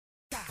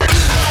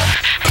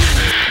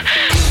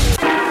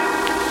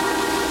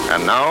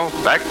And now,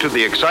 back to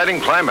the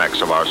exciting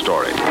climax of our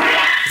story.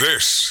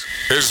 This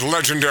is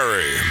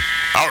Legendary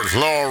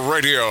Outlaw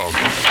Radio.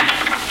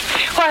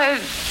 Why,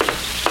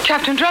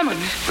 Captain Drummond.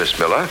 Miss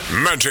Miller?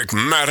 Magic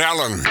Matt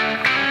Allen.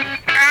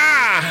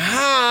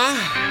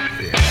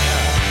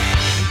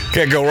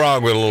 Can't go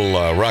wrong with a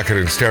little rocket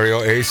and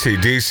stereo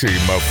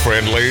AC/DC, my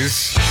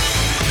friendlies.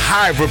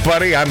 Hi,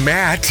 everybody. I'm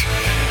Matt,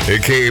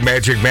 a.k.a.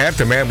 Magic Matt,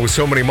 the man with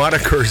so many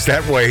monikers.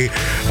 That way,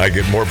 I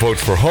get more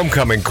votes for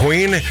Homecoming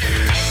Queen.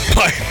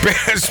 My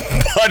best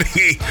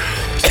buddy.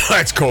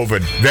 That's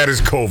COVID. That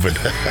is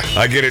COVID.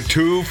 I get it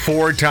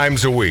 2-4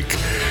 times a week.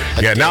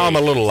 Yeah, now I'm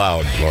a little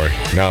loud, Lori.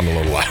 Now I'm a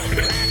little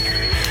loud.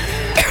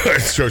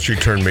 So she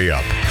turned me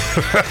up.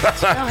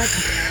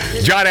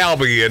 John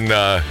Albee in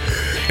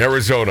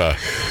Arizona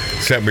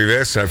sent me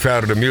this. I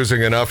found it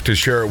amusing enough to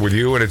share it with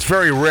you, and it's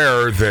very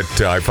rare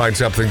that I find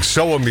something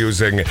so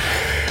amusing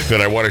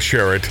that I want to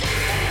share it.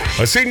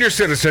 A senior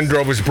citizen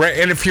drove his brand,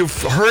 and if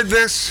you've heard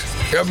this,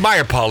 my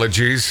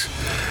apologies,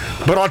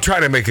 but I'll try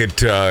to make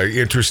it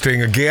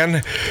interesting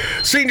again.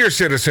 Senior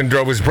citizen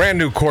drove his brand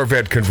new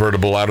Corvette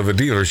convertible out of the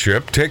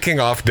dealership. Taking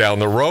off down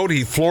the road,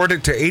 he floored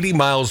it to 80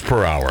 miles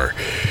per hour.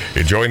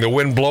 Enjoying the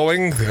wind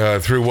blowing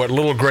through what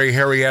little gray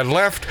hair he had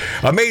left.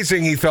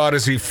 Amazing, he thought,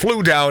 as he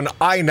flew down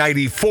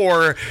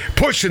I-94,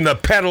 pushing the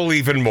pedal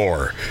even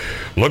more.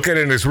 Looking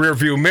in his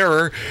rearview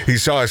mirror, he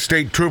saw a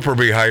state trooper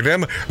behind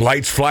him,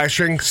 lights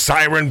flashing,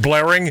 siren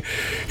blaring.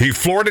 He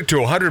floored it to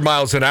 100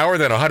 miles an hour,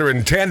 then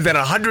 110, then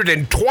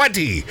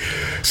 120.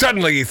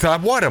 Suddenly he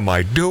thought, what am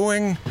I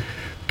doing?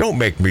 Don't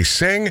make me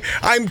sing.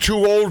 I'm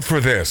too old for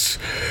this.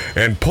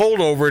 And pulled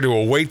over to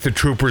await the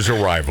trooper's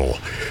arrival.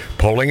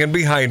 Pulling in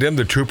behind him,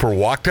 the trooper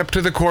walked up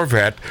to the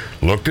Corvette,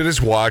 looked at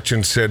his watch,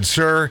 and said,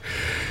 "Sir,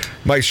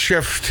 my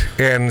shift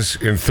ends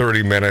in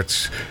 30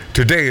 minutes.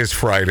 Today is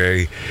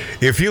Friday.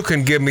 If you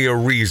can give me a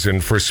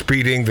reason for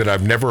speeding that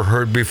I've never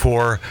heard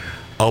before,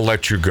 I'll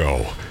let you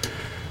go."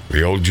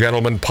 The old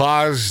gentleman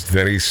paused.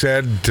 Then he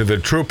said to the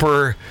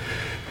trooper,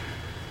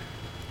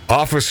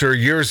 "Officer,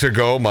 years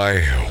ago,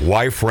 my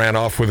wife ran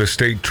off with a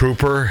state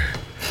trooper,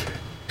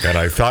 and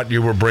I thought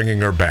you were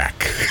bringing her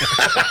back."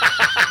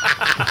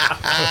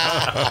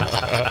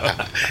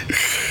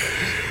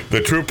 The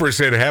trooper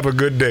said, "Have a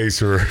good day,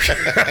 sir."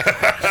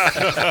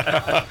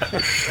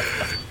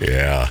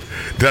 Yeah.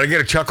 Did I get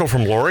a chuckle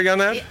from Lori on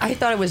that? I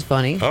thought it was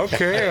funny.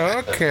 Okay.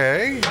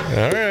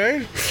 All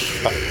right.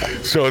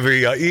 So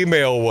the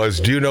email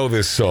was, "Do you know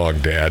this song,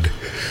 Dad?"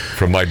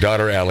 From my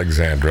daughter,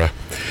 Alexandra.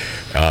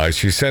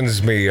 She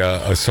sends me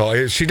a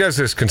song. She does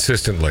this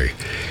consistently.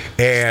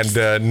 And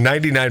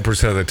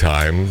 99% of the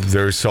time,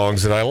 there's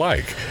songs that I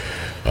like.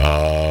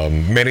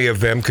 Many of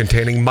them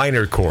containing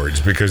minor chords,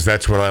 because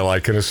that's what I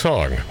like in a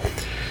song.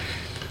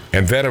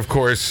 And then, of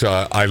course,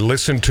 I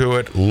listened to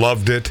it,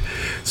 loved it,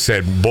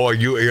 said, "Boy,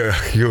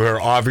 you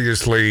are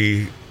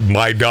obviously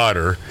my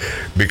daughter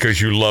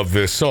because you love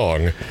this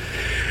song."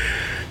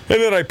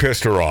 And then I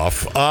pissed her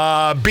off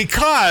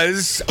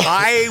because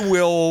I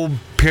will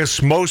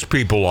piss most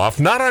people off,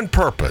 not on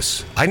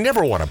purpose. I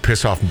never want to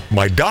piss off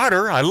my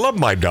daughter. I love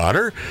my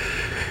daughter.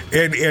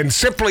 And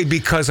simply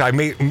because I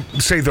may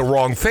say the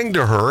wrong thing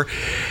to her,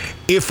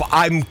 if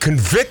I'm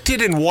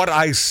convicted in what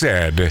I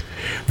said,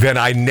 then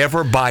I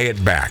never buy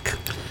it back.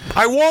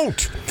 I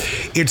won't.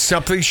 It's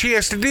something she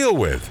has to deal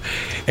with.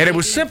 And it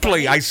was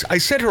simply, I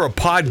sent her a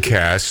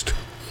podcast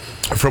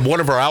from one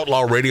of our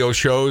outlaw radio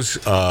shows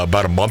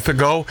about a month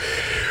ago,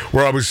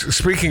 where I was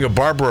speaking of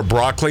Barbara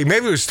Broccoli.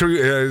 Maybe it was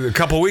a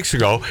couple of weeks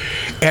ago,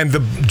 and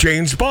the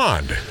James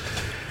Bond.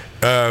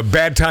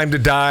 Bad time to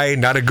die,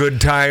 not a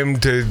good time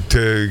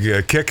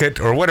to kick it,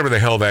 or whatever the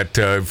hell that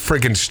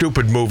friggin'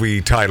 stupid movie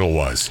title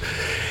was.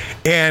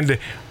 And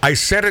I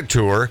sent it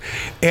to her,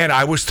 and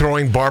I was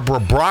throwing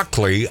Barbara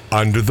Broccoli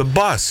under the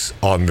bus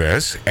on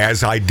this,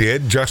 as I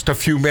did just a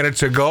few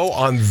minutes ago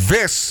on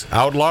this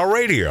Outlaw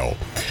Radio.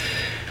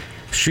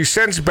 She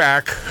sends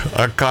back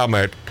a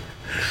comment,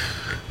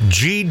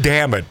 "Gee,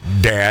 damn it,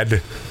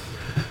 Dad."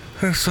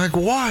 And it's like,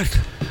 what?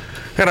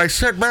 And I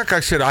sent back, I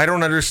said, "I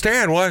don't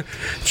understand. What?"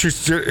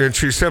 And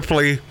she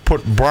simply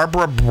put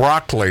Barbara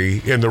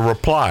Broccoli in the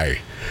reply.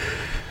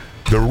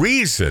 The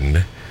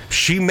reason,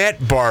 she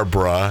met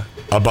Barbara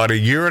about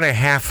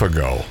 1.5 years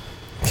ago.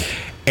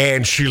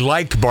 And she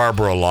liked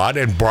Barbara a lot,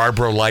 and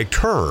Barbara liked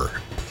her.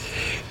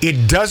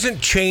 It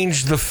doesn't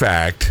change the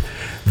fact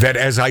that,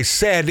 as I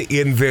said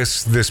in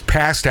this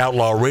past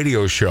Outlaw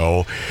Radio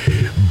show,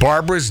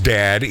 Barbara's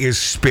dad is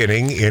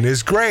spinning in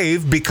his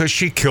grave because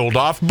she killed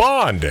off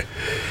Bond.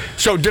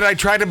 So did I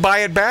try to buy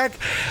it back?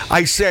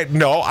 I said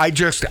no. I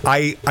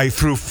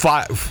threw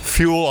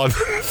fuel on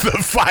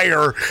the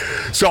fire,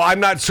 so I'm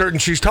not certain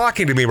she's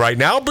talking to me right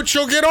now, but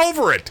she'll get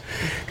over it.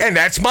 And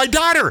that's my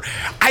daughter.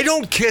 I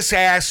don't kiss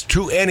ass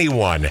to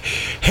anyone.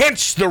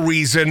 Hence the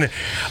reason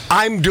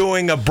I'm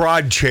doing a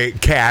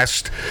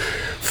broadcast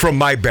from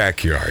my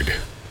backyard.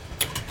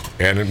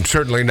 And I'm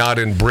certainly not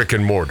in brick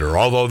and mortar,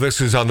 although this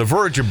is on the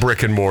verge of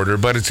brick and mortar,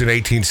 but it's an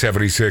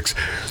 1876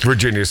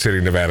 Virginia City,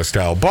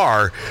 Nevada-style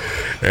bar,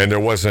 and there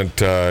wasn't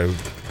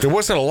there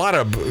wasn't a lot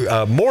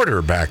of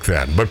mortar back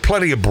then, but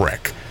plenty of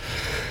brick.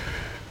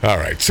 All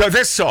right, so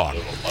this song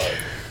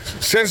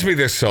sends me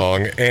this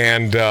song,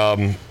 and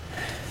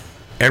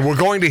we're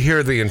going to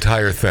hear the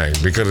entire thing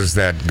because it's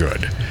that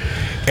good.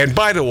 And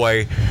by the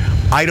way,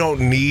 I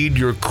don't need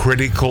your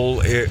critical.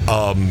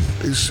 What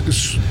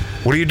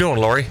are you doing,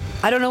 Lori?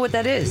 I don't know what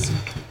that is.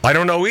 I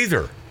don't know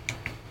either.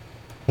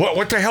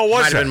 What the hell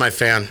was Might that? have been my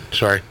fan.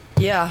 Sorry.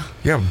 Yeah.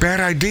 Yeah, bad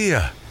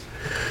idea.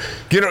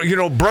 You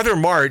know, Brother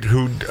Mart,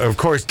 who, of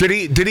course, did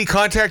he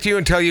contact you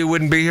and tell you he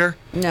wouldn't be here?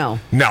 No.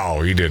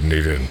 No, he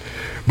didn't.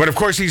 But of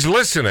course, he's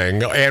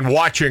listening and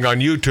watching on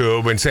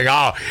YouTube and saying,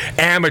 "Oh,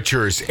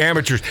 amateurs."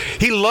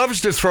 He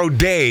loves to throw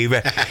Dave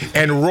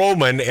and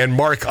Roman and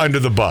Mark under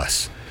the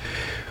bus.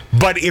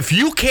 But if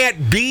you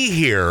can't be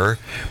here,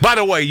 by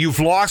the way, you've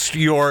lost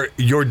your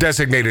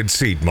designated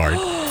seat, Mart.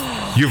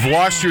 You've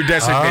lost your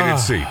designated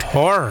seat.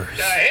 Horrors.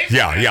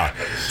 Yeah.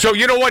 So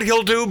you know what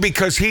he'll do?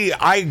 Because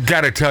I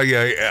got to tell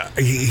you,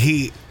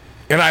 he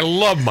and I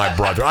love my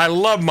brother. I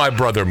love my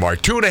brother,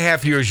 Mark.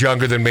 2.5 years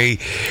younger than me,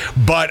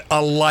 but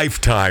a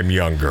lifetime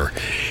younger.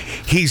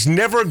 He's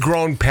never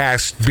grown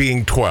past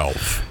being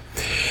 12.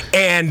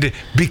 And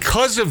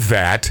because of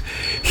that,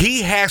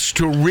 he has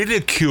to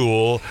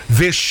ridicule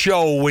this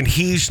show when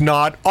he's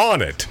not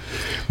on it.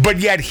 But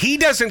yet he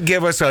doesn't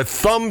give us a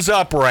thumbs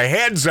up or a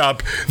heads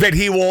up that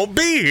he won't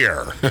be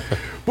here,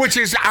 which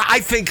is,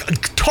 I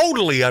think,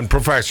 totally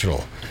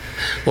unprofessional.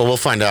 Well, we'll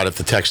find out if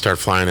the texts start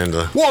flying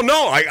into. Well,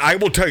 no, I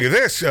will tell you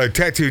this,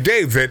 Tattoo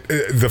Dave, that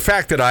the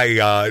fact that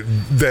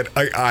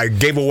I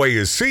gave away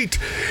his seat,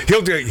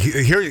 he'll do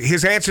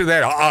his answer to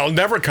that. I'll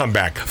never come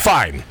back.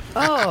 Fine.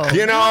 Oh.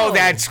 You know, no.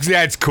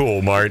 that's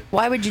cool, Mart.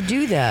 Why would you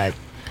do that?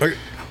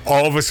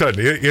 All of a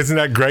sudden, isn't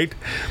that great?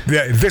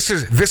 Yeah, this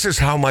is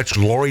how much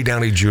Lori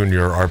Downey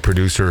Jr., our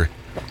producer,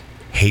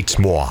 hates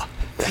moi.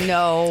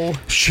 No.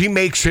 She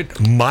makes it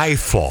my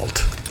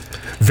fault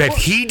that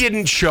he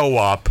didn't show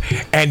up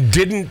and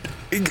didn't.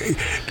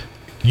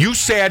 You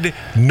said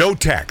no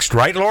text,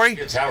 right, Lori?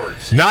 It's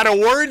Howard's. Not a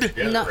word?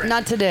 No,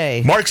 not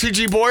today. Mark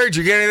C.G. Boyer, did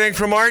you get anything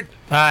from Art?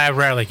 I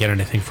rarely get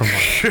anything from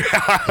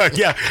one.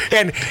 Yeah,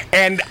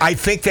 and I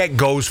think that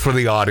goes for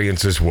the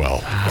audience as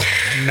well.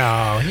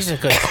 No, he's a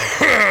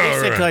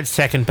good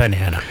second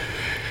banana.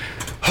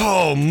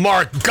 Oh,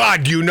 Mark,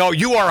 God,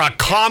 you are a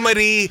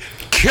comedy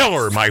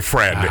killer, my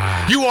friend.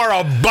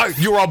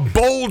 You're a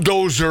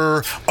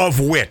bulldozer of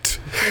wit.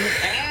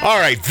 All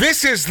right,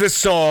 this is the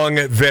song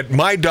that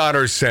my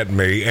daughter sent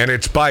me, and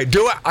it's by.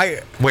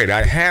 I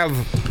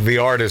have the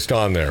artist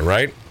on there,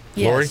 right,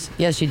 Lori?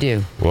 Yes, you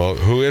do. Well,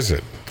 who is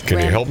it? Can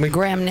you help me?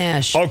 Graham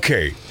Nash.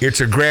 Okay,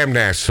 it's a Graham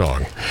Nash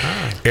song.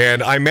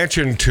 And I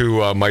mentioned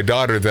to my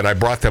daughter that I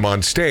brought them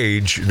on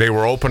stage. They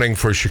were opening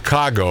for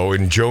Chicago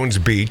in Jones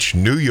Beach,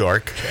 New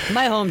York.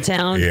 My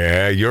hometown.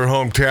 Yeah, your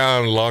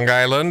hometown, Long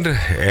Island,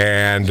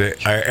 and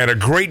a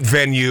great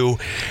venue.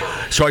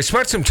 So I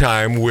spent some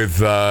time with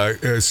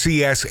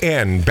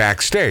CSN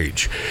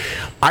backstage.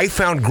 I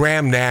found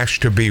Graham Nash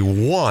to be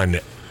one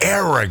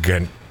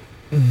arrogant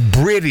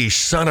British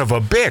son of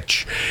a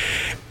bitch.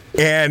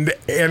 And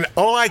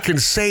all I can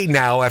say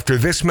now after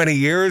this many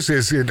years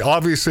is it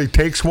obviously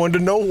takes one to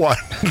know one.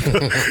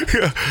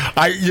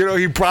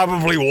 He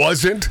probably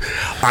wasn't.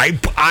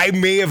 I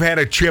may have had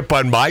a chip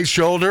on my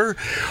shoulder,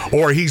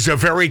 or he's a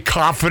very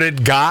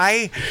confident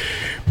guy.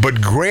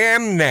 But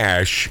Graham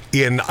Nash,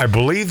 in I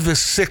believe the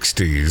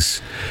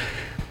 60s,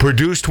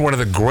 produced one of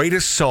the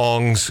greatest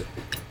songs,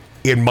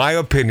 in my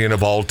opinion,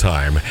 of all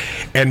time.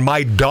 And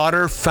my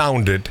daughter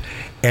found it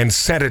and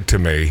sent it to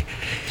me.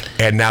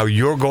 And now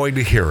you're going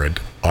to hear it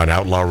on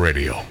Outlaw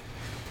Radio.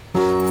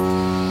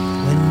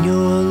 When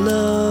your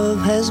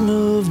love has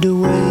moved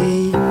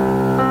away,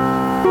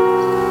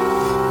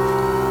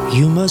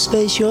 you must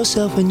face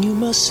yourself and you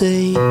must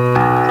say,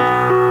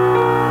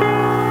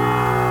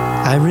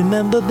 I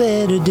remember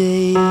better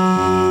days.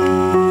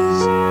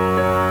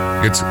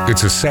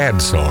 It's a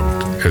sad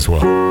song as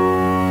well.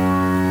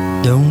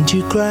 Don't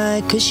you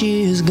cry 'cause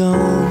she is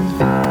gone.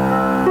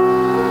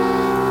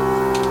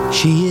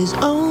 She is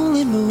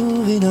only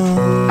moving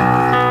on,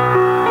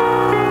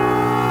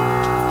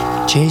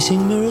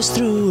 chasing mirrors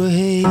through a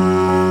haze.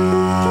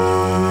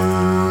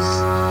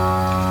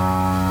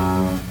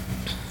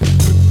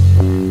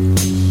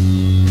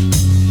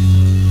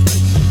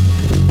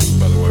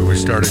 By the way, we're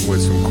starting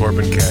with some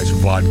Corbin Cash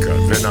vodka,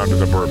 then onto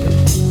the bourbon.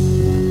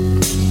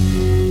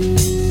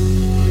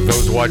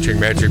 Those watching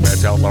Magic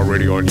Matt's Outlaw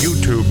Radio on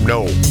YouTube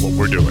know what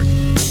we're doing.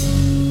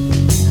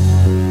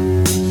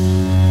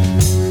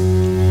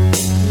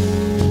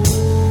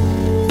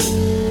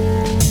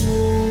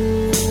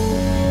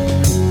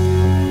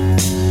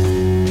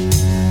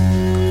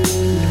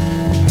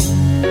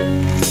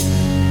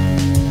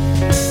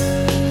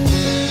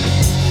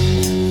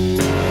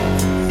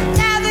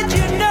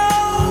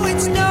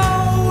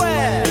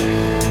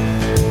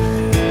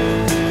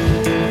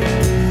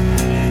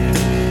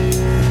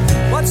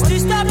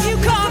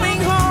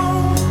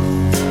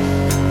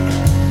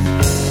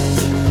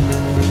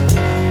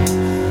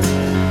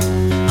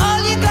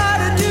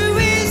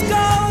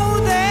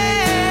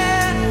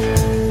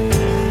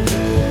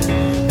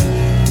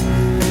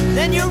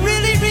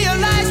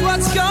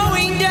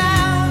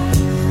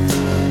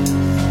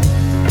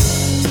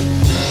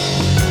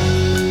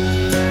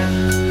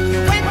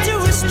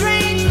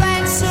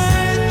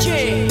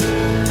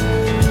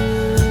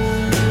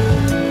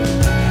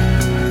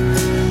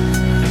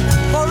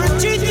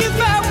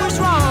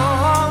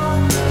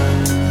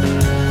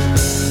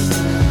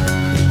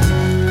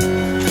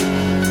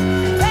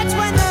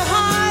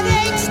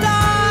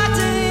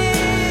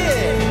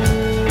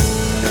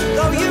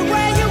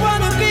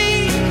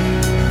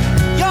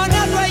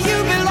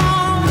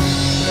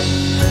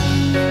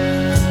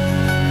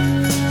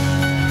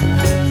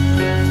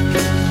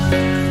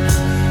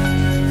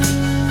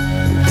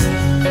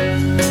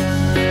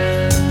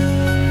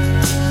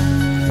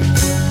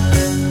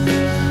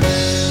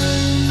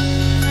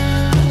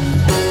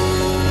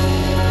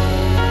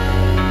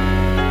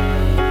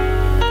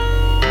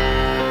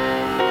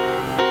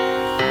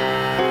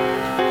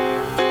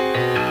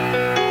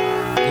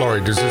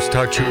 Lori, does this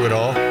touch you at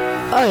all?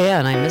 Oh, yeah,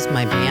 and I miss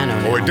my piano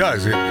now. Oh, it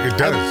does. It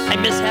does. I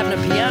miss having a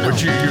piano.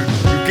 But you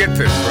get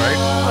this, right?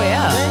 Oh,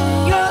 yeah.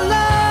 When your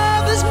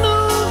love has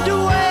moved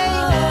away,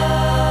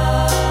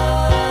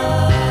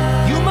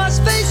 you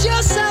must face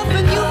yourself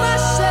and you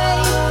must say,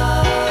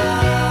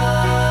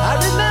 I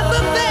remember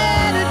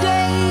better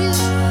days.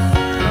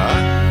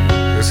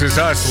 This is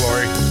us,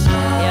 Lori.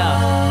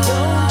 Yeah.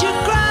 Don't you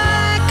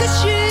cry,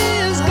 'cause she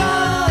is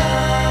gone.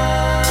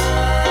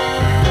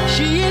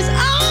 She is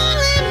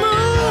only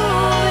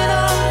moving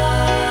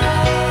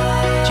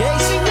on,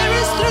 chasing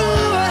mirrors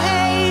through a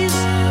haze.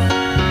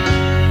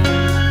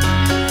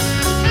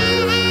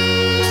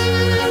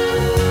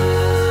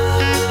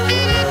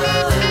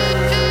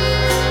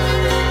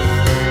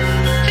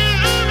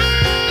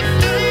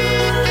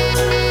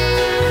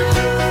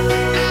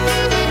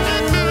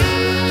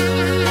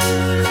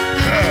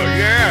 Oh,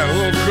 yeah, a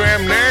little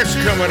Graham Nash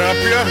coming up,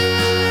 yeah?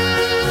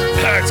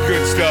 That's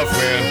good stuff,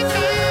 man.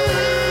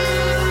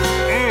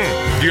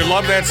 Do you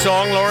love that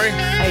song, Lori?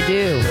 I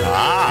do.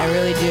 I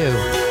really do.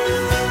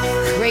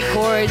 Great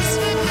chords,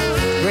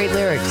 great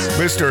lyrics.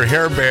 Mr.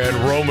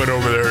 Hairband Roman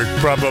over there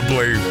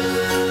probably...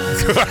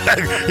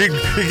 he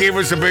gave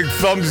us a big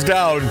thumbs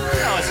down.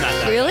 No, it's not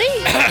that. Really?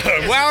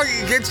 Well,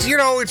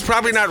 it's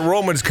probably not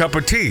Roman's cup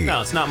of tea.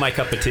 No, it's not my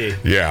cup of tea.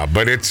 Yeah,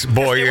 but it's,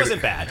 boy... It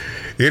wasn't bad.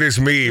 It is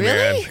me,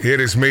 Really? man.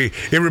 It is me.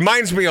 It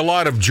reminds me a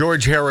lot of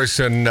George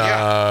Harrison.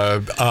 I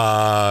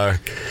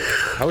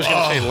was going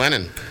to say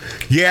Lennon.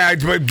 Yeah,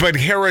 but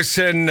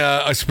Harrison,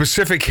 a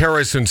specific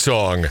Harrison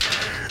song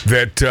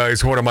that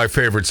is one of my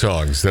favorite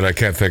songs that I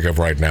can't think of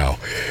right now.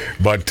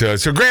 But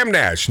so Graham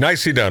Nash,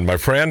 nicely done, my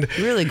friend.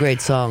 Really great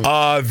song.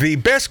 The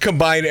best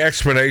combined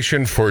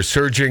explanation for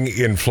surging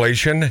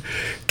inflation,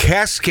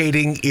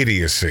 cascading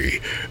idiocy.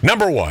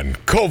 Number one,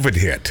 COVID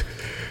hit.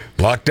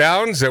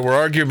 Lockdowns that were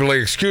arguably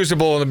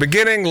excusable in the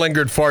beginning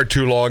lingered far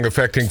too long,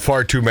 affecting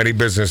far too many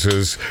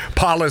businesses.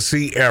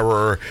 Policy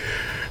error.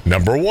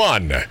 Number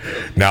one.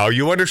 Now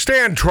you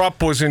understand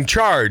Trump was in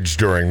charge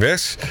during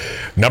this.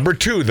 Number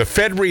two, the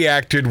Fed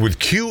reacted with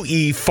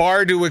QE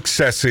far too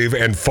excessive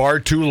and far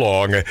too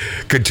long,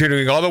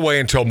 continuing all the way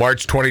until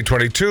March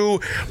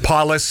 2022.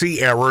 Policy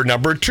error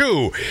number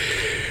two.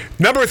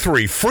 Number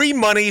three, free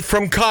money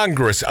from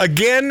Congress.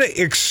 Again,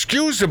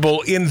 excusable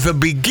in the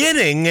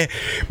beginning,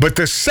 but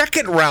the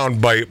second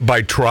round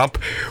by Trump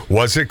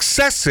was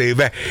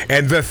excessive,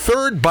 and the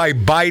third by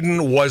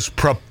Biden was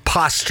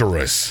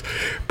preposterous.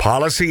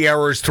 Policy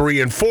errors 3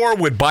 and 4,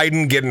 with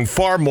Biden getting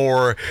far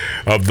more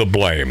of the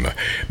blame.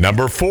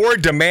 Number 4,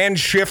 demand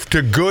shift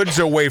to goods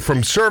away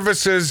from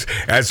services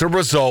as a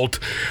result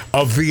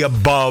of the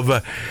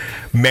above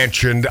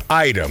mentioned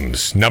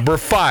items. Number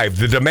 5,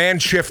 the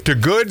demand shift to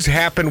goods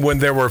happened when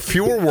there were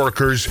fewer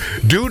workers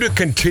due to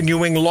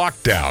continuing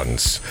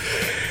lockdowns.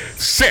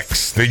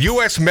 6, the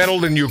U.S.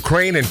 meddled in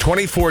Ukraine in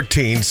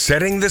 2014,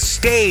 setting the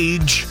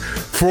stage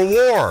for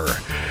war.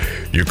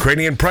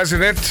 Ukrainian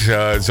President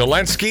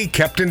Zelensky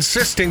kept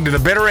insisting to the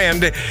bitter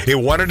end he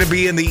wanted to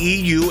be in the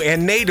EU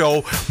and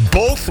NATO,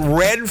 both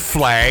red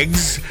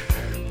flags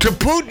to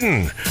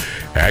Putin.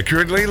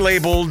 Accurately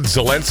labeled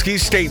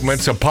Zelensky's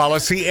statements a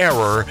policy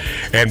error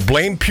and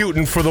blamed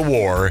Putin for the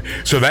war.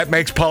 So that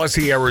makes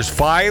policy errors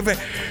 5,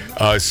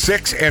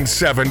 6, and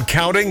 7,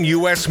 counting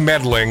U.S.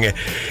 meddling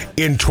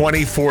in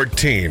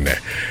 2014.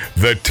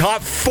 The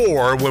top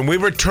 4 when we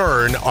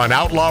return on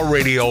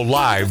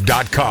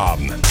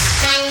OutlawRadioLive.com.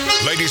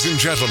 Ladies and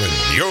gentlemen,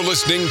 you're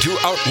listening to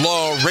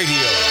Outlaw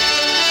Radio.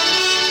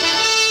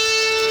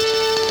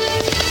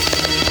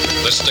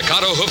 The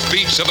staccato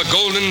hoofbeats of a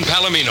golden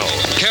palomino,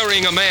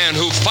 carrying a man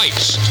who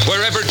fights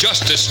wherever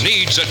justice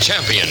needs a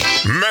champion.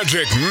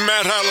 Magic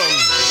Matt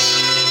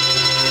Allen.